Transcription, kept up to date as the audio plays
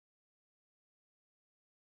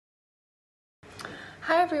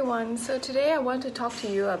Hi everyone, so today I want to talk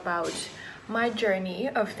to you about my journey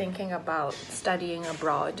of thinking about studying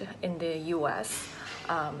abroad in the US,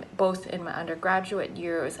 both in my undergraduate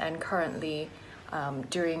years and currently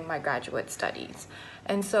during my graduate studies.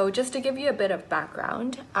 And so just to give you a bit of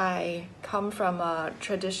background, I come from a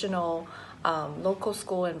traditional local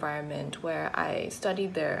school environment where I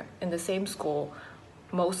studied there in the same school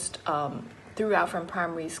most throughout from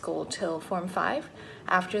primary school till Form 5.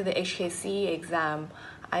 After the HKC exam,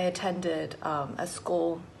 I attended an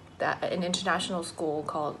international school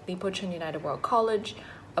called Lipochen United World College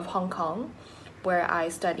of Hong Kong, where I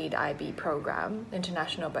studied IB program,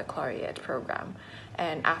 International Baccalaureate program.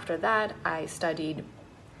 And after that, I studied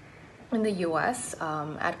in the US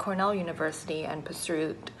at Cornell University and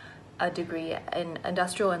pursued a degree in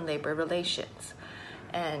industrial and labor relations.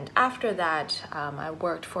 And after that, I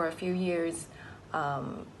worked for a few years.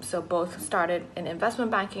 So both started in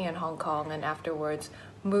investment banking in Hong Kong and afterwards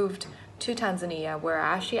moved to Tanzania, where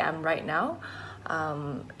I actually am right now,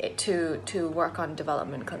 to work on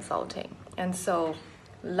development consulting. And so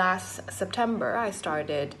last September, I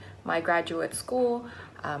started my graduate school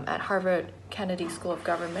at Harvard Kennedy School of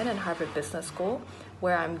Government and Harvard Business School,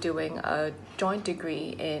 where I'm doing a joint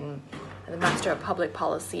degree in the Master of Public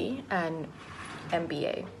Policy and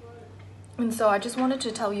MBA. And so I just wanted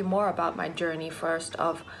to tell you more about my journey first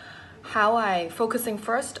of how focusing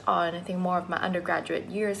first on, I think, more of my undergraduate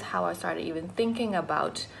years, how I started even thinking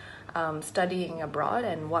about studying abroad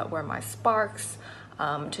and what were my sparks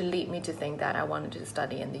to lead me to think that I wanted to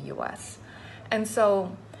study in the US. And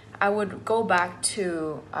so I would go back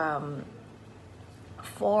to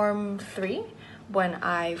Form 3 when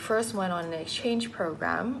I first went on an exchange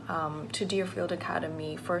program to Deerfield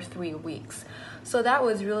Academy for 3 weeks. So that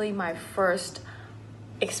was really my first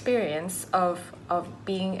experience of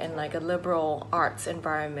being in like a liberal arts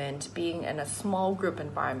environment, being in a small group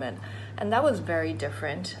environment. And that was very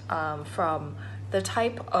different from the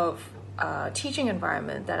type of teaching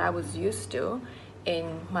environment that I was used to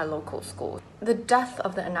in my local school. The depth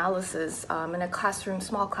of the analysis in a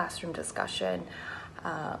small classroom discussion,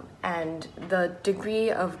 and the degree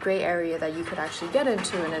of gray area that you could actually get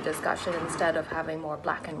into in a discussion instead of having more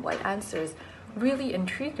black and white answers really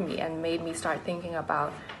intrigued me and made me start thinking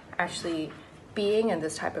about actually being in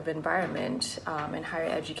this type of environment in higher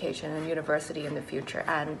education and university in the future,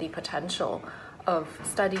 and the potential of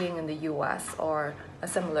studying in the US or a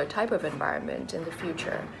similar type of environment in the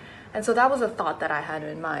future. And so that was a thought that I had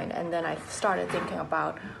in mind. And then I started thinking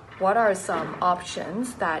about what are some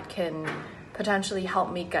options that can potentially help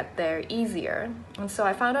me get there easier. And so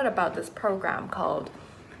I found out about this program called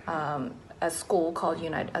a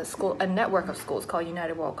network of schools called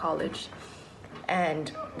United World College.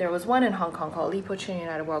 And there was one in Hong Kong called Lipochen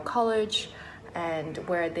United World College, and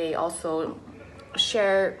where they also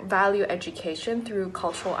share value education through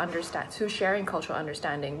sharing cultural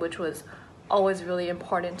understanding, which was always really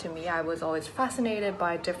important to me. I was always fascinated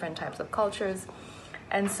by different types of cultures.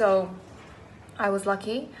 And so I was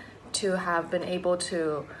lucky to have been able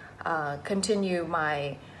to continue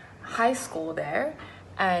my high school there.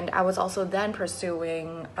 And I was also then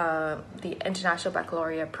pursuing the International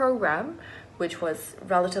Baccalaureate program, which was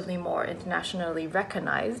relatively more internationally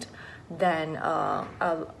recognized than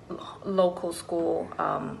a local school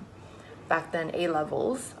back then,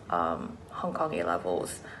 A-levels, Hong Kong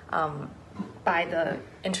A-levels, by the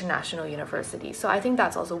international university. So I think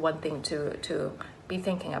that's also one thing to be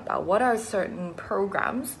thinking about. What are certain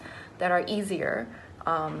programs that are easier,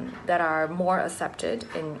 that are more accepted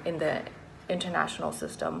in the international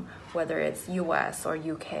system, whether it's US or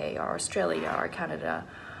UK or Australia or Canada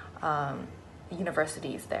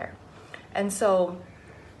universities there. And so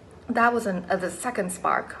that was the second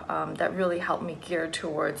spark that really helped me gear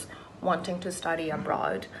towards wanting to study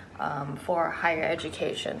abroad for higher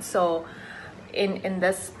education. So in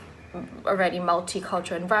this already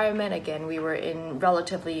multicultural environment, again, we were in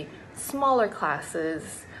relatively smaller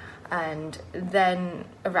classes, and then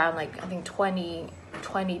around I think 20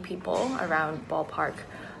 people around ballpark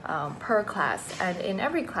per class. And in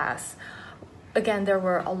every class, again, there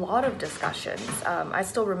were a lot of discussions. I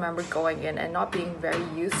still remember going in and not being very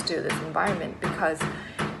used to this environment, because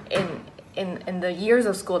in the years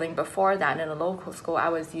of schooling before that in a local school, I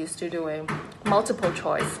was used to doing multiple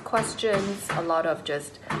choice questions, a lot of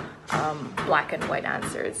just black and white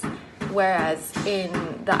answers. Whereas in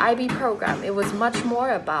the IB program, it was much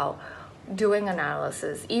more about doing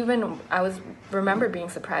analysis. Even remember being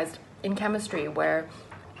surprised in chemistry, where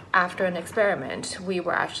after an experiment, we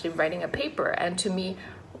were actually writing a paper. And to me,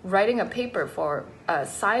 writing a paper for a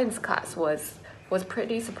science class was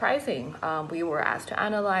pretty surprising. We were asked to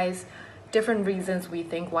analyze different reasons we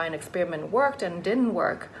think why an experiment worked and didn't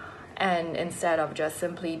work, and instead of just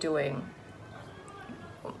simply doing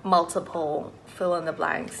multiple fill in the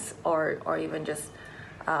blanks or even just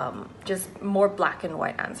more black and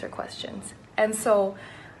white answer questions. And so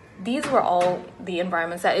these were all the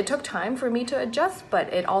environments that it took time for me to adjust,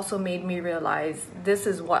 but it also made me realize this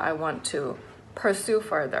is what I want to pursue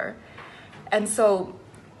further. And so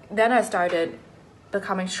then I started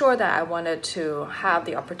becoming sure that I wanted to have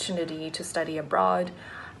the opportunity to study abroad.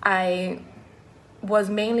 I was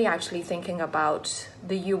mainly actually thinking about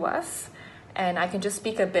the US, and I can just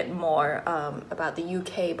speak a bit more about the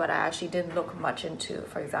UK, but I actually didn't look much into,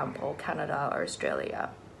 for example, Canada or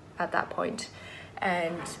Australia at that point.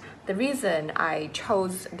 And the reason I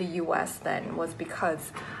chose the US then was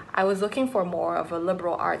because I was looking for more of a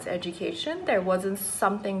liberal arts education. There wasn't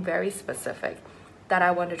something very specific that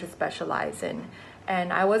I wanted to specialize in.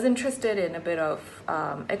 And I was interested in a bit of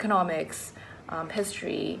economics,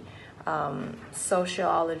 history,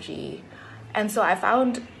 sociology. And so I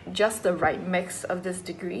found just the right mix of this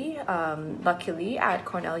degree, luckily, at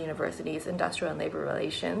Cornell University's Industrial and Labor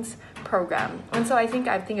Relations program. And so I think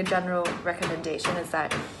a general recommendation is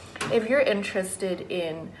that if you're interested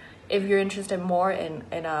more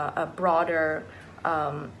in a broader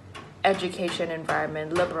education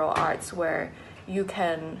environment, liberal arts, where you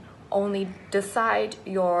can only decide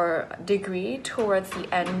your degree towards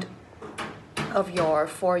the end of your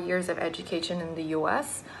 4 years of education in the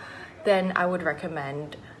US, then I would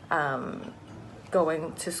recommend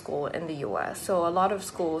going to school in the US. So a lot of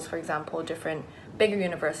schools, for example, different bigger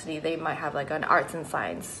university, they might have like an arts and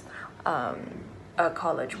science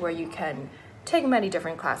college where you can take many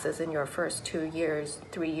different classes in your first 2 years,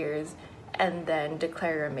 3 years, and then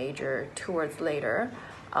declare your major towards later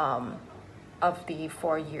of the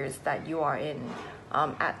 4 years that you are in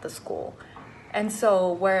at the school. And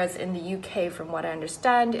so whereas in the UK, from what I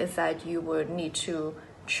understand, is that you would need to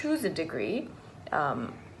choose a degree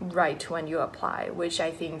right when you apply, which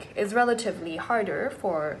I think is relatively harder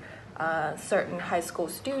for certain high school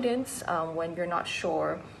students when you're not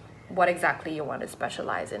sure what exactly you want to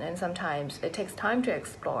specialize in. And sometimes it takes time to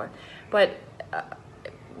explore. But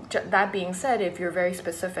that being said, if you're very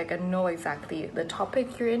specific and know exactly the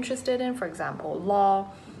topic you're interested in, for example,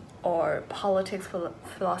 law or politics,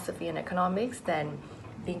 philosophy, and economics, then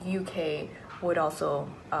the UK would also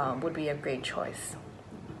would be a great choice.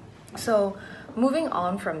 So moving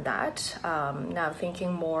on from that, now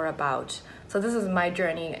thinking more about, so this is my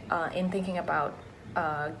journey in thinking about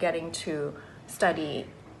getting to study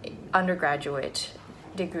undergraduate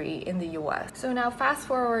degree in the US. So now fast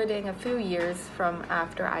forwarding a few years from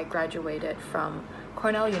after I graduated from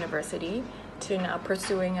Cornell University to now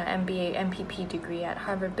pursuing an MBA MPP degree at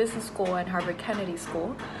Harvard Business School and Harvard Kennedy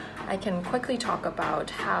School, I can quickly talk about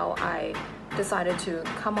how I decided to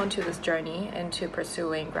come onto this journey into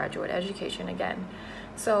pursuing graduate education again.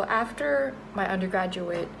 So after my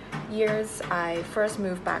undergraduate years, I first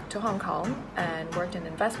moved back to Hong Kong and worked in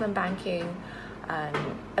investment banking and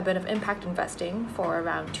a bit of impact investing for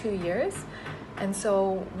around 2 years. And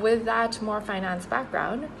so with that more finance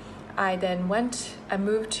background, I then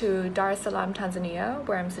moved to Dar es Salaam, Tanzania,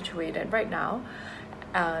 where I'm situated right now,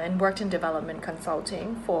 and worked in development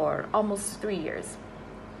consulting for almost 3 years.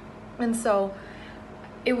 And so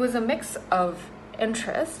it was a mix of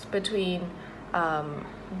interest between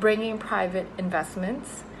bringing private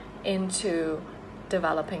investments into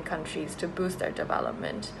developing countries to boost their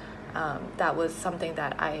development. That was something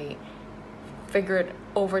that I figured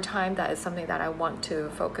over time that is something that I want to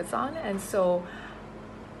focus on. And so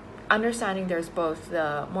understanding there's both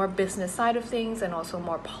the more business side of things and also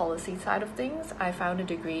more policy side of things, I found a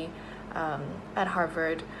degree at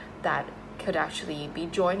Harvard that could actually be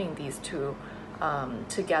joining these two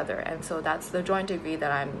together. And so that's the joint degree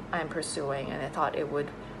that I'm pursuing, and I thought it would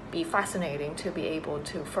be fascinating to be able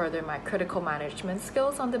to further my critical management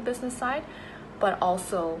skills on the business side, but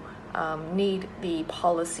also need the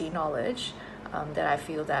policy knowledge that I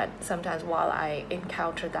feel that sometimes while I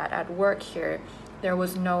encounter that at work here, there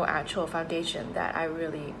was no actual foundation that I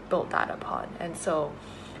really built that upon. And so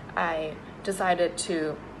I decided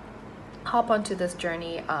to hop onto this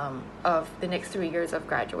journey of the next 3 years of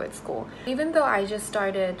graduate school. Even though I just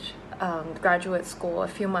started graduate school a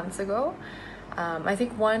few months ago, I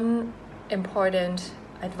think one important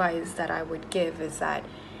advice that I would give is that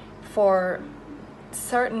for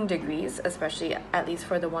certain degrees, especially at least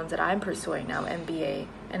for the ones that I'm pursuing now, MBA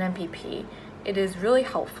and MPP, it is really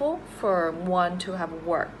helpful for one to have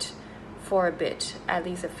worked for a bit, at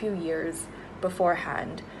least a few years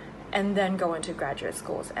beforehand, and then go into graduate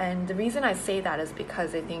schools. And the reason I say that is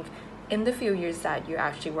because I think in the few years that you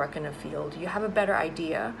actually work in a field, you have a better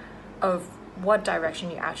idea of what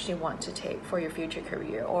direction you actually want to take for your future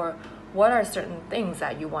career, or what are certain things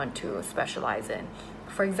that you want to specialize in.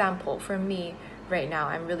 For example, for me right now,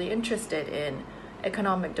 I'm really interested in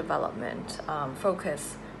economic development,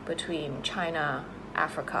 focus between China,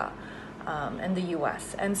 Africa, and the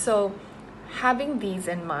US. And so having these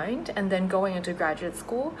in mind and then going into graduate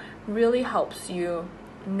school really helps you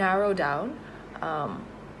narrow down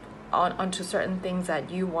onto certain things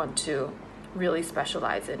that you want to really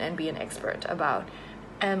specialize in and be an expert about.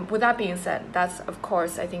 And with that being said, that's, of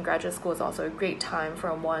course, I think graduate school is also a great time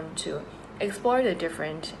for one to explore the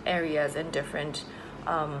different areas and different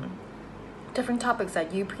topics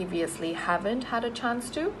that you previously haven't had a chance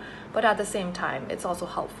to. But at the same time, it's also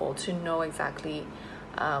helpful to know exactly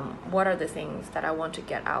what are the things that I want to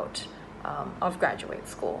get out of graduate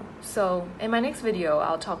school. So in my next video,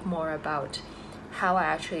 I'll talk more about how I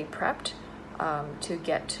actually prepped to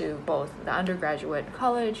get to both the undergraduate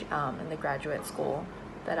college and the graduate school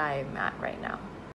that I'm at right now.